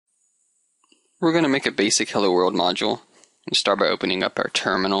We're going to make a basic Hello World module and start by opening up our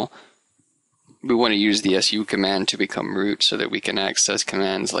terminal. We want to use the su command to become root so that we can access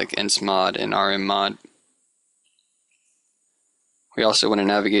commands like insmod and rmmod. We also want to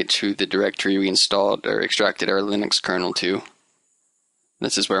navigate to the directory we installed or extracted our Linux kernel to.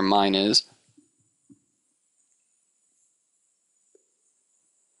 This is where mine is.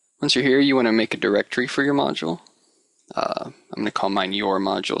 Once you're here, you want to make a directory for your module. I'm going to call mine your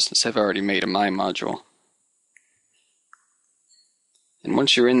module since I've already made a my module. And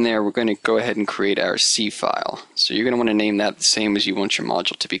once you're in there, we're going to go ahead and create our C file. So you're going to want to name that the same as you want your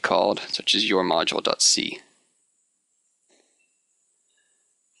module to be called, such as yourmodule.c.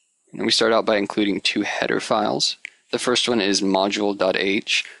 And we start out by including two header files. The first one is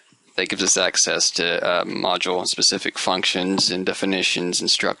module.h. That gives us access to module-specific functions and definitions and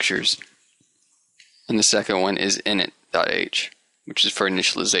structures. And the second one is init.h, which is for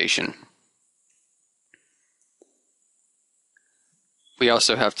initialization. We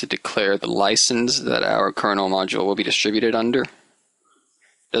also have to declare the license that our kernel module will be distributed under. It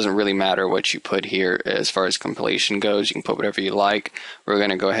doesn't really matter what you put here as far as compilation goes. You can put whatever you like. We're going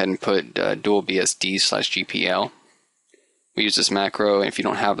to go ahead and put dualbsd/gpl. We use this macro, and if you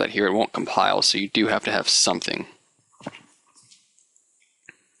don't have that here, it won't compile, so you do have to have something.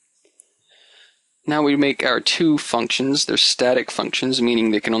 Now we make our two functions. They're static functions, meaning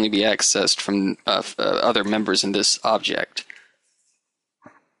they can only be accessed from other members in this object.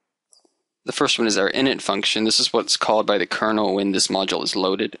 The first one is our init function. This is what's called by the kernel when this module is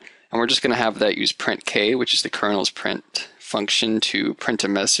loaded. And we're just going to have that use printk, which is the kernel's print function, to print a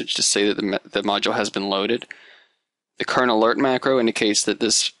message to say that the module has been loaded. The kernel alert macro indicates that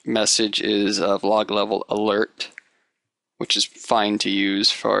this message is of log level alert, which is fine to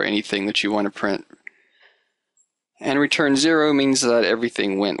use for anything that you want to print. And return 0 means that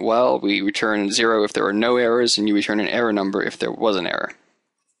everything went well. We return 0 if there were no errors, and you return an error number if there was an error.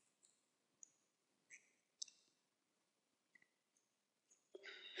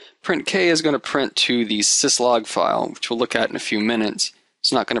 Printk is going to print to the syslog file, which we'll look at in a few minutes.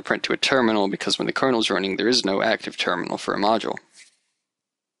 It's not going to print to a terminal because when the kernel is running, there is no active terminal for a module.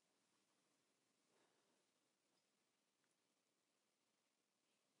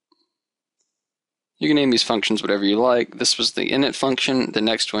 You can name these functions whatever you like. This was the init function. The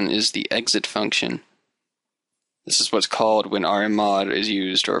next one is the exit function. This is what's called when rmmod is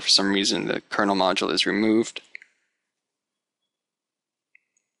used or for some reason the kernel module is removed.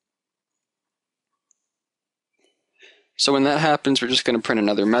 So when that happens, we're just going to print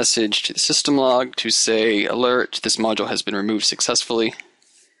another message to the system log to say, alert, this module has been removed successfully.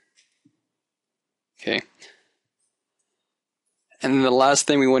 Okay. And then the last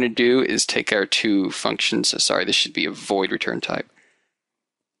thing we want to do is take our two functions. Sorry, this should be a void return type.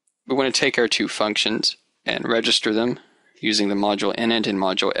 We want to take our two functions and register them using the module init and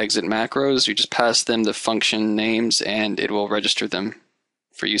module exit macros. We just pass them the function names and it will register them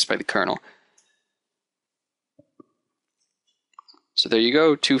for use by the kernel. So there you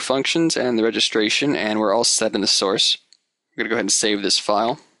go, two functions and the registration, and we're all set in the source. We're going to go ahead and save this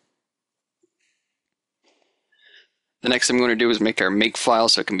file. The next thing we want to do is make our make file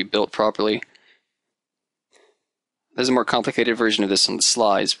so it can be built properly. There's a more complicated version of this on the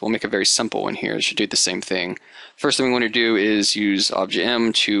slides. We'll make a very simple one here. It should do the same thing. First thing we want to do is use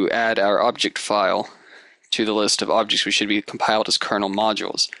obj_m to add our object file to the list of objects we should be compiled as kernel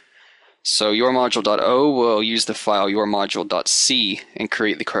modules. So yourmodule.o will use the file yourmodule.c and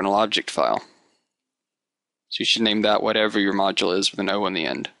create the kernel object file. So you should name that whatever your module is with an O on the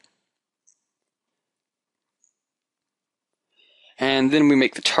end. And then we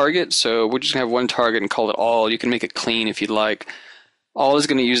make the target, so we're just going to have one target and call it all. You can make it clean if you'd like. All is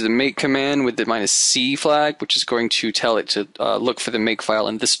going to use the make command with the -c flag, which is going to tell it to look for the make file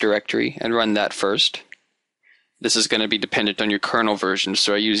in this directory and run that first. This is going to be dependent on your kernel version,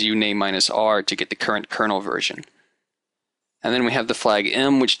 so I use uname -r to get the current kernel version. And then we have the flag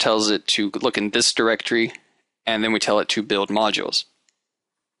m, which tells it to look in this directory, and then we tell it to build modules.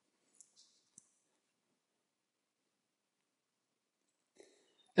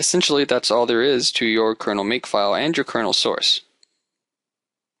 Essentially, that's all there is to your kernel makefile and your kernel source.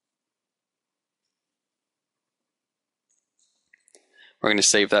 We're going to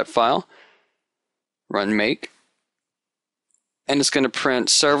save that file, run make, and it's going to print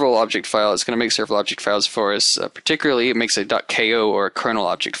several object files. It's going to make several object files for us. Particularly, it makes a .ko or a kernel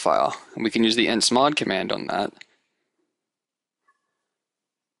object file. And we can use the insmod command on that.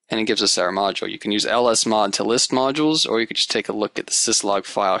 And it gives us our module. You can use lsmod to list modules, or you could just take a look at the syslog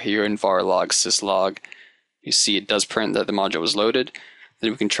file here in varlog syslog. You see it does print that the module was loaded.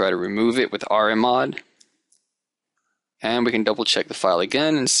 Then we can try to remove it with rmmod. And we can double check the file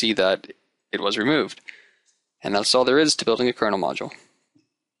again and see that it was removed. And that's all there is to building a kernel module.